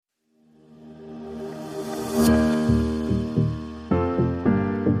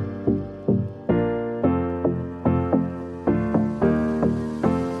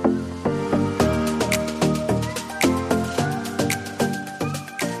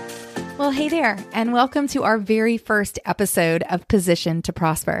Well, hey there, and welcome to our very first episode of Position to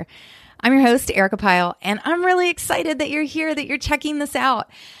Prosper. I'm your host, Erica Pyle, and I'm really excited that you're here, that you're checking this out.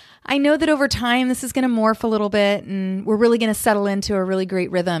 I know that over time, this is going to morph a little bit, and we're really going to settle into a really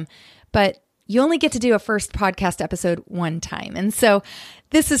great rhythm, but you only get to do a first podcast episode one time. And so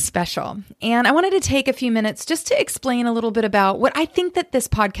this is special. And I wanted to take a few minutes just to explain a little bit about what I think that this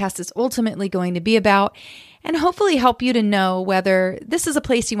podcast is ultimately going to be about, and hopefully help you to know whether this is a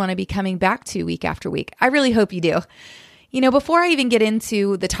place you want to be coming back to week after week. I really hope you do. You know, before I even get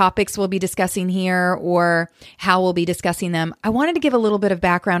into the topics we'll be discussing here or how we'll be discussing them, I wanted to give a little bit of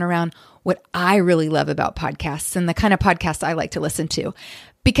background around what I really love about podcasts and the kind of podcasts I like to listen to,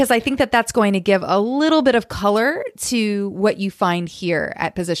 because I think that that's going to give a little bit of color to what you find here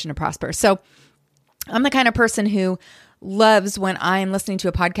at Position to Prosper. So I'm the kind of person who loves, when I'm listening to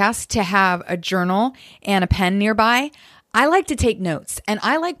a podcast, to have a journal and a pen nearby. I like to take notes, and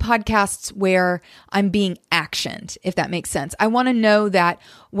I like podcasts where I'm being actioned, if that makes sense. I want to know that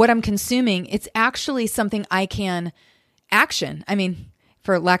what I'm consuming, it's actually something I can action. I mean,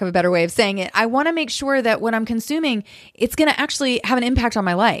 for lack of a better way of saying it, I want to make sure that what I'm consuming, it's going to actually have an impact on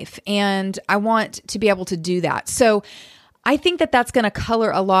my life. And I want to be able to do that. So I think that that's going to color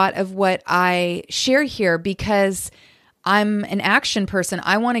a lot of what I share here, because I'm an action person.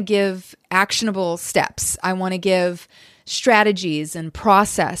 I want to give actionable steps. I want to give strategies and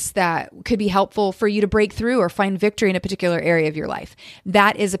process that could be helpful for you to break through or find victory in a particular area of your life.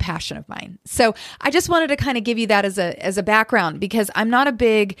 That is a passion of mine. So I just wanted to kind of give you that as a background, because I'm not a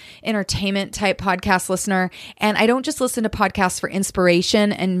big entertainment type podcast listener, and I don't just listen to podcasts for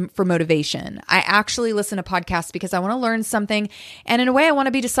inspiration and for motivation. I actually listen to podcasts because I want to learn something, and in a way I want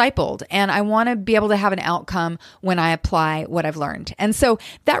to be discipled, and I want to be able to have an outcome when I apply what I've learned. And so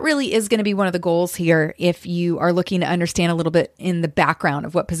that really is going to be one of the goals here if you are looking to understand a little bit in the background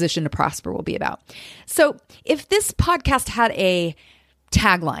of what Position to Prosper will be about. So if this podcast had a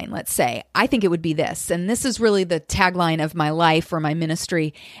tagline, let's say, I think it would be this, and this is really the tagline of my life or my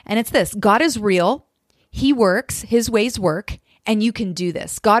ministry, and it's this: God is real, He works, His ways work, and you can do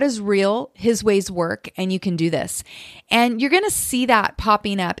this. God is real, His ways work, and you can do this. And you're going to see that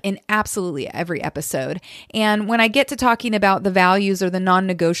popping up in absolutely every episode. And when I get to talking about the values or the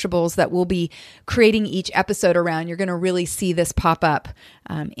non-negotiables that we'll be creating each episode around, you're going to really see this pop up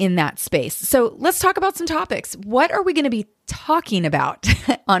in that space. So let's talk about some topics. What are we going to be talking about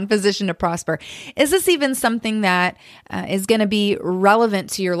on Position to Prosper? Is this even something that is going to be relevant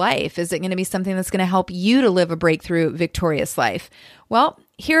to your life? Is it going to be something that's going to help you to live a breakthrough, victorious life? Well,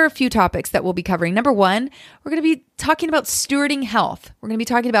 here are a few topics that we'll be covering. Number one, we're going to be talking about stewarding health. We're going to be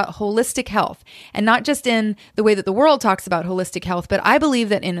talking about holistic health, and not just in the way that the world talks about holistic health, but I believe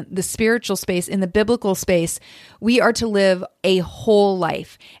that in the spiritual space, in the biblical space, we are to live a whole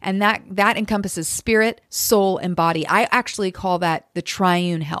life. And that encompasses spirit, soul, and body. I actually call that the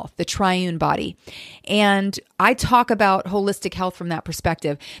triune health, the triune body. And I talk about holistic health from that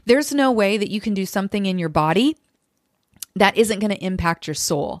perspective. There's no way that you can do something in your body that isn't going to impact your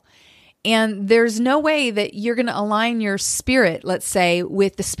soul. And there's no way that you're going to align your spirit, let's say,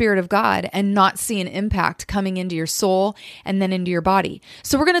 with the Spirit of God and not see an impact coming into your soul and then into your body.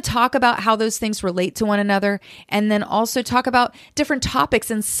 So we're going to talk about how those things relate to one another, and then also talk about different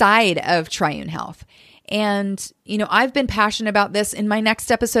topics inside of triune health. And, you know, I've been passionate about this. In my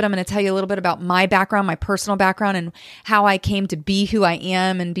next episode, I'm going to tell you a little bit about my background, my personal background, and how I came to be who I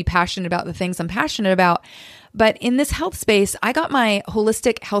am and be passionate about the things I'm passionate about. But in this health space, I got my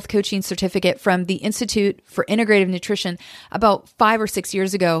holistic health coaching certificate from the Institute for Integrative Nutrition about 5 or 6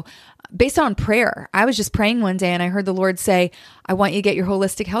 years ago, based on prayer. I was just praying one day and I heard the Lord say, I want you to get your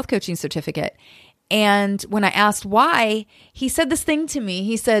holistic health coaching certificate. And when I asked why, He said this thing to me.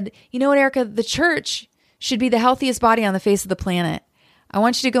 He said, you know what, Erica, the church should be the healthiest body on the face of the planet. I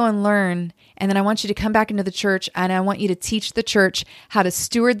want you to go and learn, and then I want you to come back into the church, and I want you to teach the church how to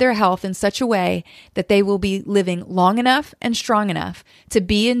steward their health in such a way that they will be living long enough and strong enough to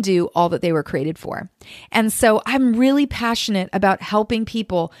be and do all that they were created for. And so I'm really passionate about helping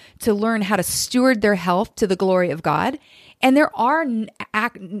people to learn how to steward their health to the glory of God. And there are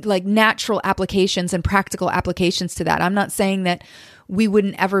like natural applications and practical applications to that. I'm not saying that we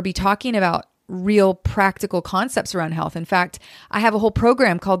wouldn't ever be talking about real practical concepts around health. In fact, I have a whole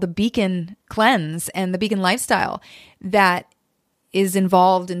program called the Beacon Cleanse and the Beacon Lifestyle that is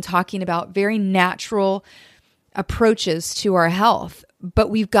involved in talking about very natural approaches to our health. but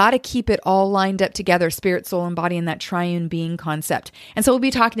we've got to keep it all lined up together, spirit, soul, and body, in that triune being concept. And so we'll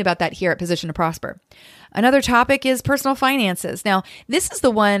be talking about that here at Position to Prosper. Another topic is personal finances. Now, this is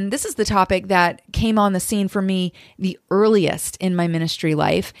the topic that came on the scene for me the earliest in my ministry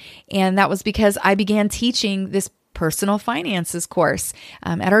life. And that was because I began teaching this personal finances course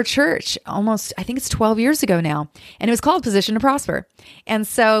at our church I think it's 12 years ago now. And it was called Position to Prosper. And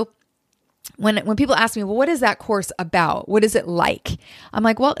so when people ask me, well, what is that course about? What is it like? I'm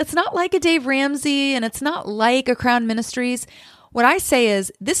like, well, it's not like a Dave Ramsey and it's not like a Crown Ministries. What I say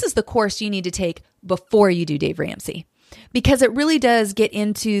is, this is the course you need to take before you do Dave Ramsey, because it really does get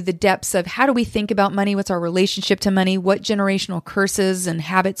into the depths of how do we think about money? What's our relationship to money? What generational curses and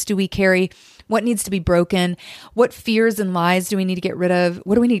habits do we carry? What needs to be broken? What fears and lies do we need to get rid of?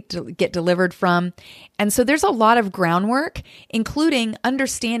 What do we need to get delivered from? And so there's a lot of groundwork, including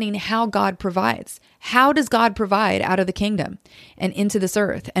understanding how God provides. How does God provide out of the kingdom and into this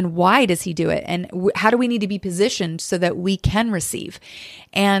earth? And why does he do it? And how do we need to be positioned so that we can receive?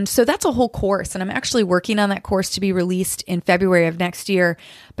 And so that's a whole course. And I'm actually working on that course to be released in February of next year.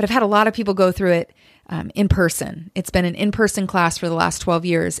 But I've had a lot of people go through it in person. It's been an in-person class for the last 12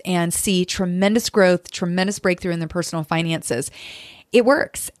 years and see tremendous growth, tremendous breakthrough in their personal finances. It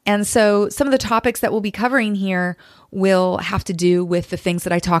works. And so some of the topics that we'll be covering here will have to do with the things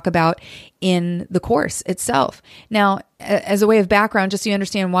that I talk about in the course itself. Now, as a way of background, just so you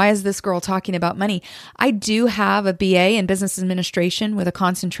understand, why is this girl talking about money? I do have a BA in business administration with a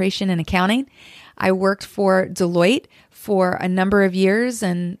concentration in accounting. I worked for Deloitte for a number of years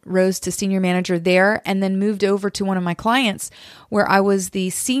and rose to senior manager there, and then moved over to one of my clients where I was the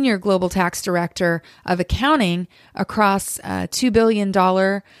senior global tax director of accounting across a $2 billion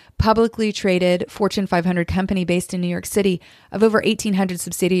publicly traded Fortune 500 company based in New York City of over 1,800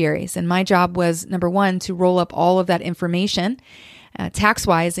 subsidiaries. And my job was, number one, to roll up all of that information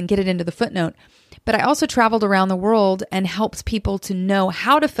tax-wise and get it into the footnote. But I also traveled around the world and helped people to know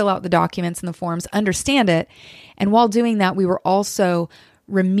how to fill out the documents and the forms, understand it. And while doing that, we were also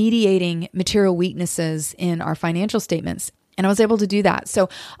remediating material weaknesses in our financial statements. And I was able to do that. So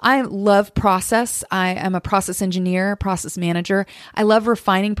I love process. I am a process engineer, process manager. I love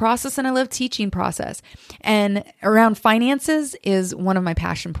refining process and I love teaching process. And around finances is one of my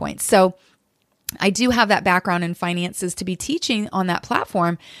passion points. So I do have that background in finances to be teaching on that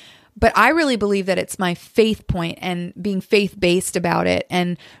platform. But I really believe that it's my faith point and being faith-based about it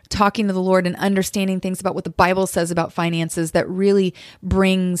and talking to the Lord and understanding things about what the Bible says about finances that really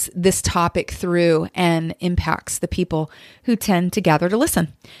brings this topic through and impacts the people who tend to gather to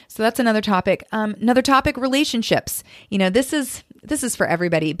listen. So that's another topic. Relationships. You know, this is for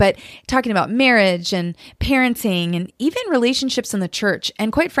everybody, but talking about marriage and parenting and even relationships in the church.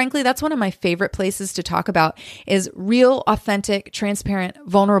 And quite frankly, that's one of my favorite places to talk about is real, authentic, transparent,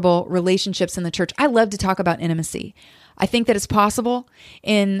 vulnerable relationships in the church. I love to talk about intimacy. I think that it's possible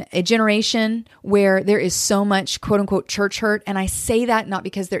in a generation where there is so much quote unquote church hurt. And I say that not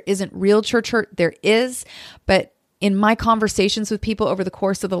because there isn't real church hurt, there is, but in my conversations with people over the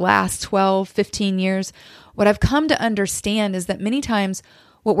course of the last 12, 15 years, what I've come to understand is that many times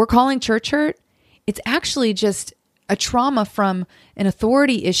what we're calling church hurt, it's actually just a trauma from an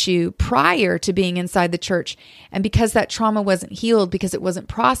authority issue prior to being inside the church. And because that trauma wasn't healed, because it wasn't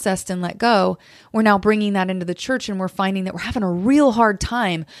processed and let go, we're now bringing that into the church and we're finding that we're having a real hard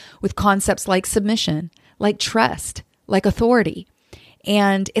time with concepts like submission, like trust, like authority.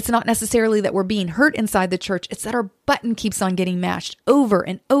 And it's not necessarily that we're being hurt inside the church. It's that our button keeps on getting mashed over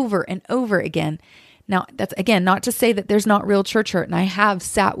and over and over again. Now, that's again, not to say that there's not real church hurt. And I have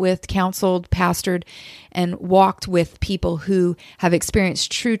sat with, counseled, pastored, and walked with people who have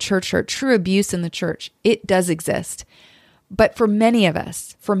experienced true church hurt, true abuse in the church. It does exist. But for many of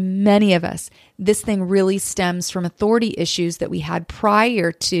us, this thing really stems from authority issues that we had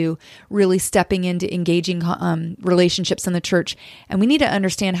prior to really stepping into engaging relationships in the church. And we need to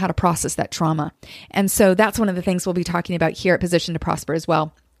understand how to process that trauma. And so that's one of the things we'll be talking about here at Position to Prosper as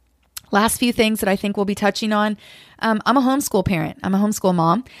well. Last few things that I think we'll be touching on. I'm a homeschool parent. I'm a homeschool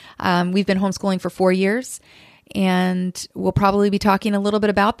mom. We've been homeschooling for 4 years. And we'll probably be talking a little bit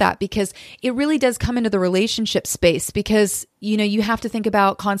about that because it really does come into the relationship space because, you know, you have to think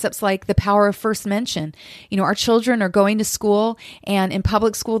about concepts like the power of first mention. You know, our children are going to school and in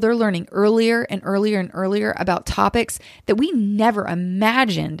public school, they're learning earlier and earlier and earlier about topics that we never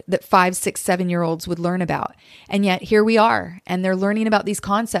imagined that 5, 6, 7-year-olds would learn about. And yet here we are and they're learning about these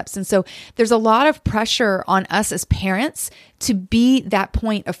concepts. And so there's a lot of pressure on us as parents to be that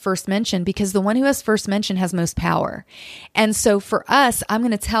point of first mention because the one who has first mention has most power. And so for us, I'm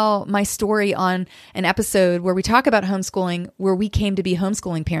going to tell my story on an episode where we talk about homeschooling, where we came to be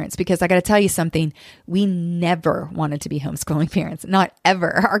homeschooling parents, because I got to tell you something, we never wanted to be homeschooling parents, not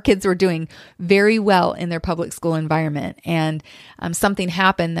ever. Our kids were doing very well in their public school environment. And something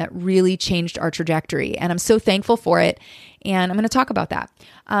happened that really changed our trajectory. And I'm so thankful for it. And I'm going to talk about that.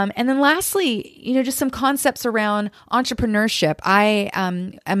 And then lastly, just some concepts around entrepreneurship. I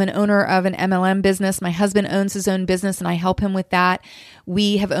am an owner of an MLM business. My husband owns his own business and I help him with that.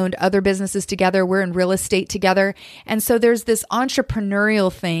 We have owned other businesses together. We're in real estate together. And so there's this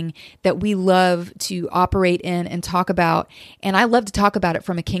entrepreneurial thing that we love to operate in and talk about. And I love to talk about it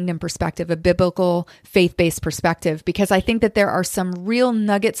from a kingdom perspective, a biblical, faith-based perspective, because I think that there are some real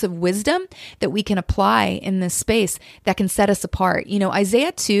nuggets of wisdom that we can apply in this space that can set us apart.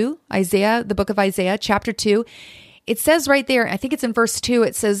 Isaiah, the book of Isaiah, chapter 2, it says right there, I think it's in verse 2,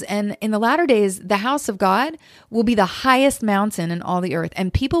 it says, and in the latter days, the house of God will be the highest mountain in all the earth,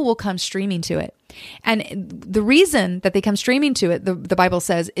 and people will come streaming to it. And the reason that they come streaming to it, the Bible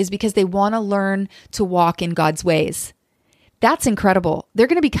says, is because they want to learn to walk in God's ways. That's incredible. They're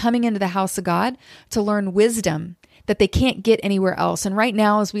going to be coming into the house of God to learn wisdom that they can't get anywhere else. And right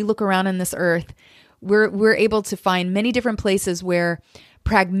now, as we look around in this earth, we're able to find many different places where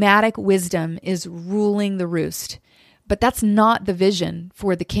pragmatic wisdom is ruling the roost. But that's not the vision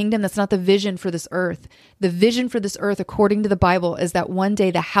for the kingdom. That's not the vision for this earth. The vision for this earth, according to the Bible, is that one day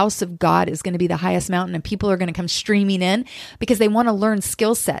the house of God is going to be the highest mountain and people are going to come streaming in because they want to learn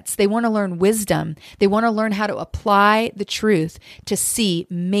skill sets. They want to learn wisdom. They want to learn how to apply the truth to see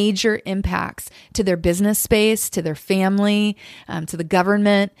major impacts to their business space, to their family, to the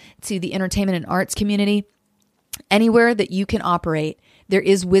government, to the entertainment and arts community. Anywhere that you can operate, there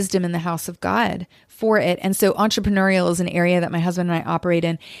is wisdom in the house of God for it. And so entrepreneurial is an area that my husband and I operate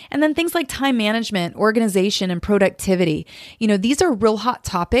in. And then things like time management, organization, and productivity. These are real hot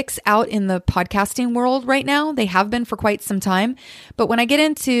topics out in the podcasting world right now. They have been for quite some time. But when I get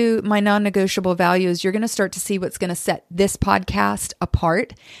into my non-negotiable values, you're going to start to see what's going to set this podcast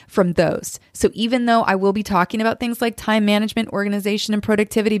apart from those. So even though I will be talking about things like time management, organization, and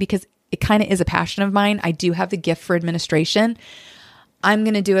productivity, because it kind of is a passion of mine, I do have the gift for administration, I'm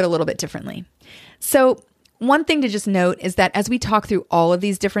going to do it a little bit differently. So one thing to just note is that as we talk through all of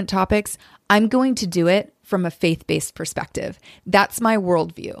these different topics, I'm going to do it from a faith-based perspective. That's my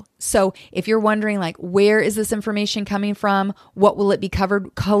worldview. So if you're wondering, where is this information coming from? What will it be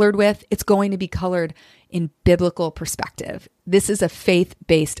colored with? It's going to be colored in biblical perspective. This is a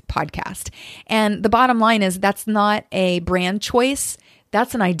faith-based podcast. And the bottom line is that's not a brand choice.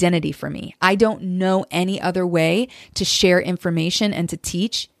 That's an identity for me. I don't know any other way to share information and to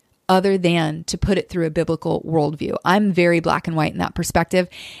teach other than to put it through a biblical worldview. I'm very black and white in that perspective.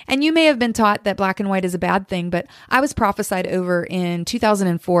 And you may have been taught that black and white is a bad thing, but I was prophesied over in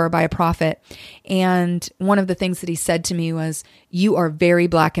 2004 by a prophet. And one of the things that he said to me was, you are very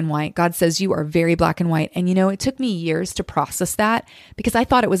black and white. God says you are very black and white. And it took me years to process that because I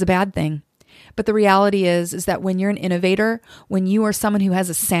thought it was a bad thing. But the reality is that when you're an innovator, when you are someone who has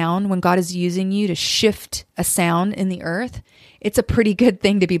a sound, when God is using you to shift a sound in the earth, it's a pretty good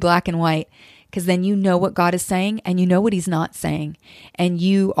thing to be black and white because then you know what God is saying and you know what he's not saying. And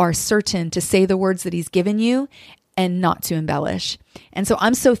you are certain to say the words that he's given you and not to embellish. And so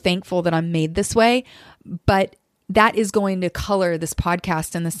I'm so thankful that I'm made this way, but that is going to color this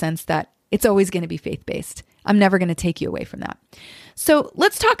podcast in the sense that it's always going to be faith-based. I'm never going to take you away from that. So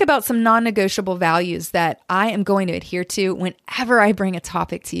let's talk about some non-negotiable values that I am going to adhere to whenever I bring a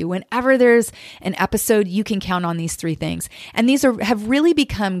topic to you. Whenever there's an episode, you can count on these three things. And these have really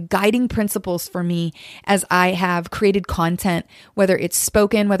become guiding principles for me as I have created content, whether it's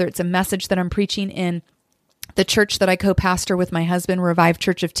spoken, whether it's a message that I'm preaching in the church that I co-pastor with my husband, Revive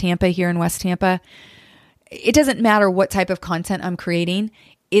Church of Tampa here in West Tampa. It doesn't matter what type of content I'm creating.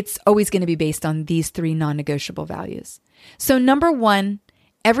 It's always going to be based on these three non-negotiable values. So number one,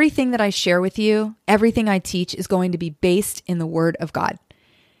 everything that I share with you, everything I teach is going to be based in the Word of God.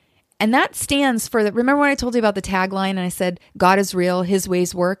 And that stands for remember when I told you about the tagline and I said, God is real, his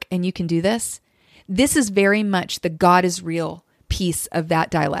ways work, and you can do this? This is very much the God is real piece of that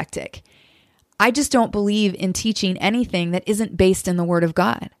dialectic. I just don't believe in teaching anything that isn't based in the Word of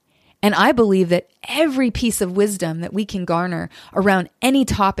God. And I believe that every piece of wisdom that we can garner around any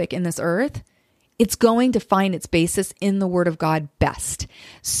topic in this earth, it's going to find its basis in the Word of God best.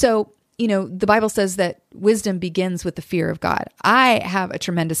 So, the Bible says that wisdom begins with the fear of God. I have a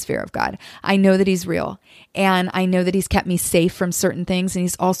tremendous fear of God. I know that he's real, and I know that he's kept me safe from certain things, and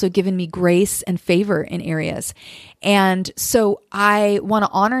he's also given me grace and favor in areas. And so I want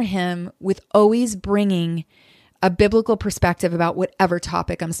to honor him with always bringing a biblical perspective about whatever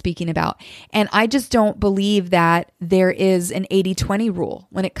topic I'm speaking about. And I just don't believe that there is an 80-20 rule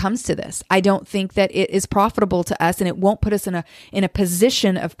when it comes to this. I don't think that it is profitable to us, and it won't put us in a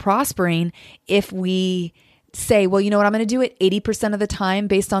position of prospering if we say, well, you know what, I'm going to do it 80% of the time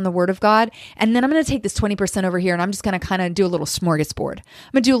based on the word of God. And then I'm going to take this 20% over here and I'm just going to kind of do a little smorgasbord.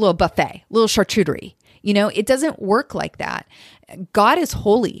 I'm going to do a little buffet, a little charcuterie. It doesn't work like that. God is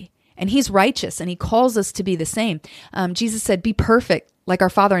holy and he's righteous and he calls us to be the same. Jesus said, be perfect like our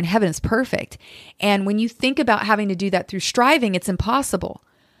Father in heaven is perfect. And when you think about having to do that through striving, it's impossible.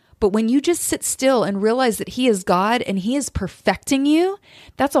 But when you just sit still and realize that he is God and he is perfecting you,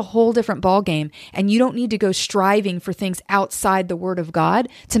 that's a whole different ballgame. And you don't need to go striving for things outside the word of God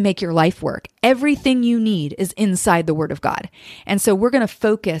to make your life work. Everything you need is inside the word of God. And so we're going to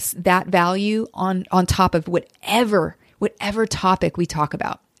focus that value on top of whatever topic we talk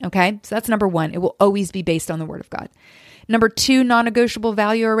about. Okay. So that's number one. It will always be based on the word of God. Number two, non-negotiable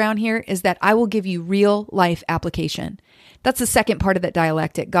value around here is that I will give you real life application. That's the second part of that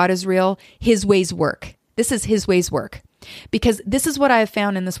dialectic. God is real. His ways work. This is his ways work. Because this is what I have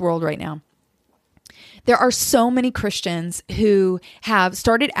found in this world right now. There are so many Christians who have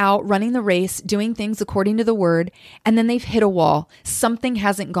started out running the race, doing things according to the word, and then they've hit a wall. Something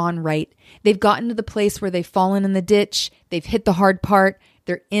hasn't gone right. They've gotten to the place where they've fallen in the ditch. They've hit the hard part.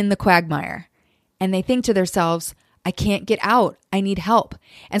 They're in the quagmire. And they think to themselves, I can't get out. I need help.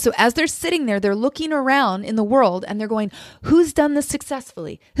 And so as they're sitting there, they're looking around in the world and they're going, who's done this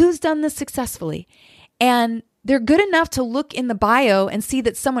successfully? Who's done this successfully? And they're good enough to look in the bio and see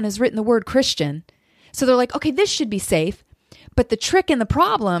that someone has written the word Christian. So they're like, okay, this should be safe. But the trick and the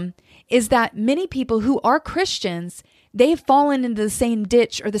problem is that many people who are Christians, they've fallen into the same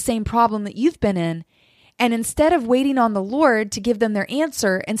ditch or the same problem that you've been in. And instead of waiting on the Lord to give them their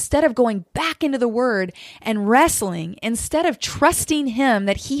answer, instead of going back into the word and wrestling, instead of trusting him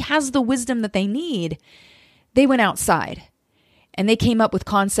that he has the wisdom that they need, they went outside and they came up with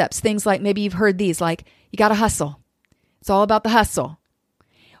concepts, things like, maybe you've heard these, like, you got to hustle. It's all about the hustle.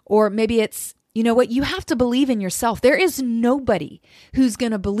 Or maybe it's, you know what? You have to believe in yourself. There is nobody who's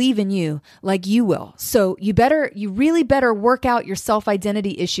going to believe in you like you will. So you really better work out your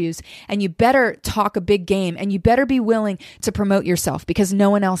self-identity issues, and you better talk a big game, and you better be willing to promote yourself because no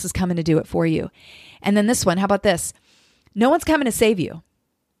one else is coming to do it for you. And then this one, how about this? No one's coming to save you.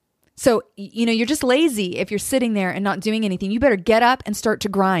 So, you're just lazy if you're sitting there and not doing anything. You better get up and start to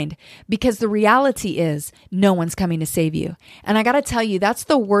grind, because the reality is no one's coming to save you. And I got to tell you, that's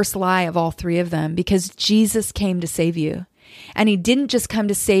the worst lie of all three of them, because Jesus came to save you. And he didn't just come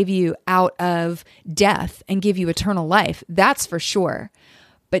to save you out of death and give you eternal life. That's for sure.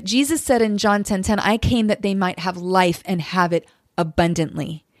 But Jesus said in John 10:10, I came that they might have life and have it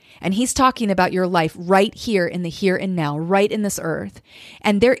abundantly. And he's talking about your life right here in the here and now, right in this earth.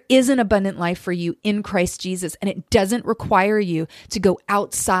 And there is an abundant life for you in Christ Jesus. And it doesn't require you to go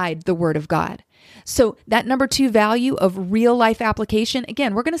outside the word of God. So that number two value of real life application,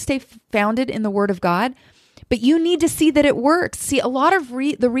 again, we're going to stay founded in the word of God. But you need to see that it works. See, a lot of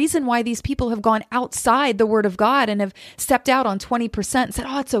the reason why these people have gone outside the word of God and have stepped out on 20% and said,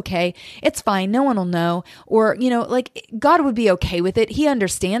 oh, it's okay. It's fine. No one will know. Or, God would be okay with it. He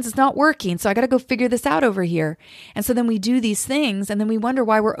understands it's not working. So I got to go figure this out over here. And so then we do these things and then we wonder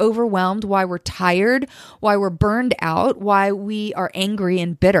why we're overwhelmed, why we're tired, why we're burned out, why we are angry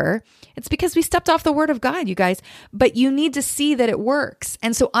and bitter. It's because we stepped off the word of God, you guys. But you need to see that it works.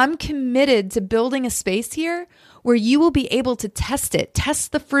 And so I'm committed to building a space here where you will be able to test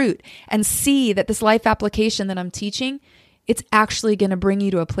the fruit, and see that this life application that I'm teaching, it's actually going to bring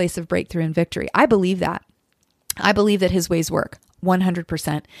you to a place of breakthrough and victory. I believe that. I believe that his ways work 100%.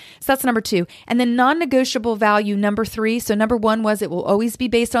 So that's number two. And then non-negotiable value, number three. So number one was it will always be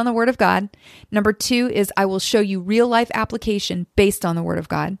based on the word of God. Number two is I will show you real life application based on the word of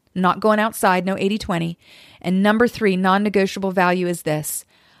God, not going outside, no 80-20. And number three, non-negotiable value is this.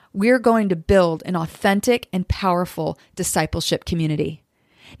 We're going to build an authentic and powerful discipleship community.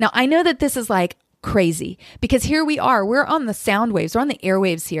 Now, I know that this is like crazy because here we are, we're on the sound waves, we're on the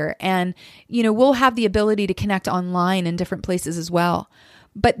airwaves here. And, we'll have the ability to connect online in different places as well.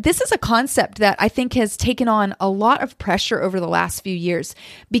 But this is a concept that I think has taken on a lot of pressure over the last few years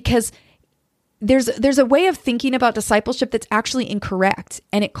because there's a way of thinking about discipleship that's actually incorrect.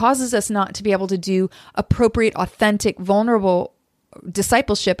 And it causes us not to be able to do appropriate, authentic, vulnerable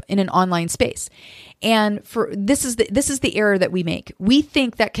discipleship in an online space. And this is the error that we make. We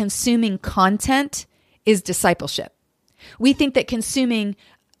think that consuming content is discipleship. We think that consuming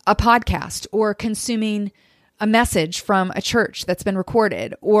a podcast or consuming a message from a church that's been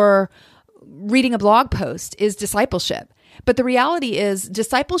recorded or reading a blog post is discipleship. But the reality is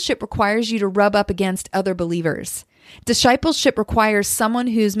discipleship requires you to rub up against other believers. Discipleship requires someone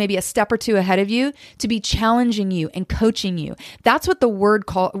who's maybe a step or two ahead of you to be challenging you and coaching you. That's what the world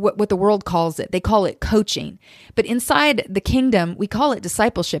calls it. They call it coaching. But inside the kingdom, we call it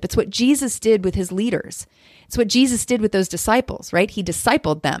discipleship. It's what Jesus did with his leaders. It's what Jesus did with those disciples, right? He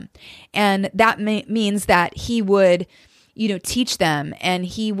discipled them. And that means that he would, teach them, and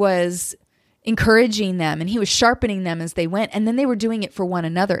he was encouraging them, and he was sharpening them as they went, and then they were doing it for one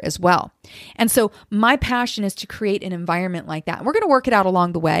another as well. And so my passion is to create an environment like that. And we're going to work it out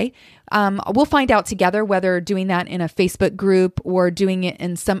along the way. We'll find out together whether doing that in a Facebook group or doing it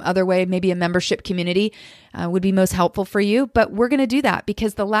in some other way, maybe a membership community, would be most helpful for you. But we're going to do that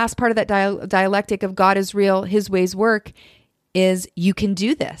because the last part of that dialectic of God is real, his ways work, is you can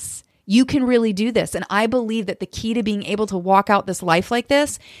do this. You can really do this. And I believe that the key to being able to walk out this life like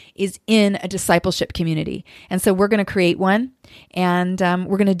this is in a discipleship community. And so we're going to create one, and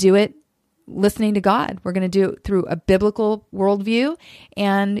we're going to do it listening to God. We're going to do it through a biblical worldview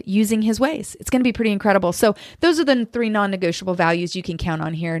and using his ways. It's going to be pretty incredible. So those are the 3 non-negotiable values you can count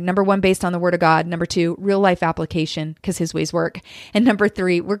on here. Number 1, based on the word of God. Number 2, real life application, because his ways work. And number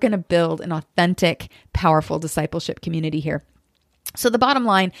 3, we're going to build an authentic, powerful discipleship community here. So the bottom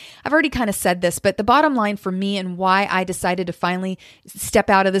line, I've already kind of said this, but the bottom line for me and why I decided to finally step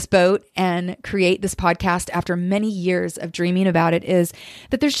out of this boat and create this podcast after many years of dreaming about it is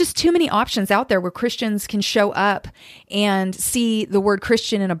that there's just too many options out there where Christians can show up and see the word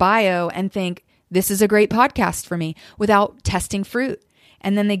Christian in a bio and think, this is a great podcast for me, without testing fruit.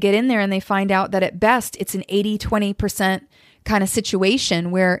 And then they get in there and they find out that at best it's an 80-20% kind of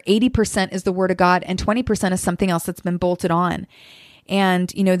situation where 80% is the word of God and 20% is something else that's been bolted on. And,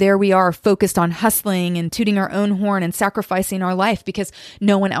 there we are focused on hustling and tooting our own horn and sacrificing our life because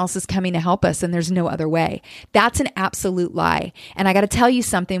no one else is coming to help us and there's no other way. That's an absolute lie. And I got to tell you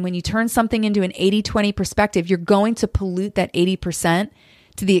something, when you turn something into an 80-20 perspective, you're going to pollute that 80%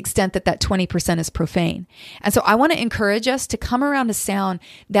 to the extent that 20% is profane. And so I want to encourage us to come around a sound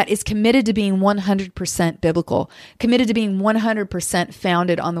that is committed to being 100% biblical, committed to being 100%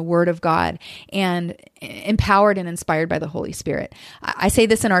 founded on the word of God and empowered and inspired by the Holy Spirit. I say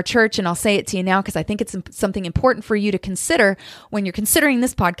this in our church, and I'll say it to you now because I think it's something important for you to consider when you're considering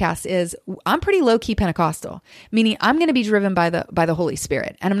this podcast. Is I'm pretty low-key Pentecostal, meaning I'm going to be driven by the Holy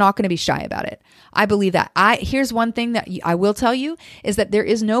Spirit, and I'm not going to be shy about it. I believe that. Here's one thing that I will tell you is that there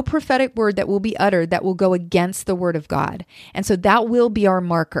is no prophetic word that will be uttered that will go against the word of God. And so that will be our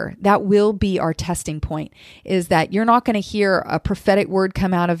marker. That will be our testing point, is that you're not going to hear a prophetic word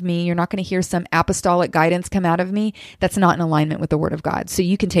come out of me. You're not going to hear some apostolic guidance come out of me that's not in alignment with the word of God. So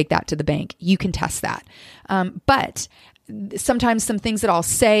you can take that to the bank. You can test that. But sometimes some things that I'll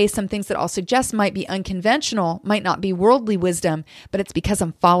say, some things that I'll suggest might be unconventional, might not be worldly wisdom, but it's because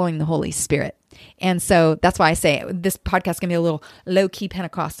I'm following the Holy Spirit. And so that's why I say this podcast can be a little low-key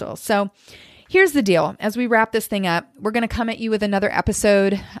Pentecostal. So here's the deal. As we wrap this thing up, we're going to come at you with another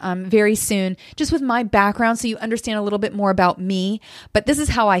episode very soon, just with my background so you understand a little bit more about me. But this is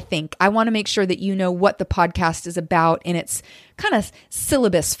how I think. I want to make sure that you know what the podcast is about in its kind of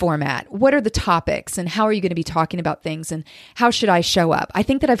syllabus format. What are the topics and how are you going to be talking about things and how should I show up? I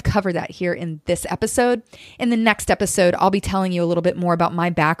think that I've covered that here in this episode. In the next episode, I'll be telling you a little bit more about my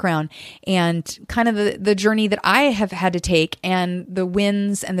background and kind of the journey that I have had to take and the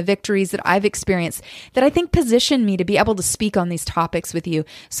wins and the victories that I've experienced that I think position me to be able to speak on these topics with you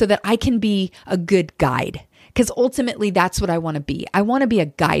so that I can be a good guide. Because ultimately, that's what I want to be. I want to be a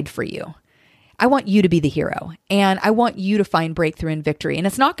guide for you. I want you to be the hero, and I want you to find breakthrough and victory. And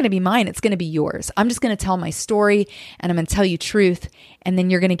it's not going to be mine. It's going to be yours. I'm just going to tell my story, and I'm going to tell you truth, and then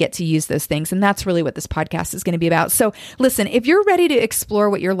you're going to get to use those things. And that's really what this podcast is going to be about. So listen, if you're ready to explore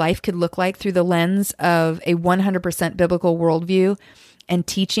what your life could look like through the lens of a 100% biblical worldview and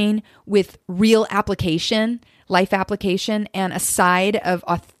teaching with real application, life application, and a side of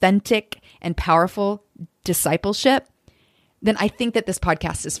authentic and powerful discipleship, then I think that this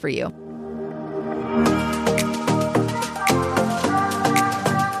podcast is for you.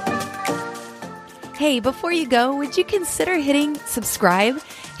 Hey, before you go, would you consider hitting subscribe?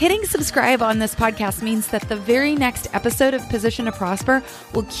 Hitting subscribe on this podcast means that the very next episode of Position to Prosper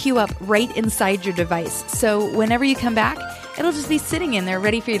will queue up right inside your device. So whenever you come back, it'll just be sitting in there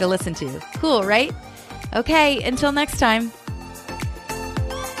ready for you to listen to. Cool, right? Okay, until next time.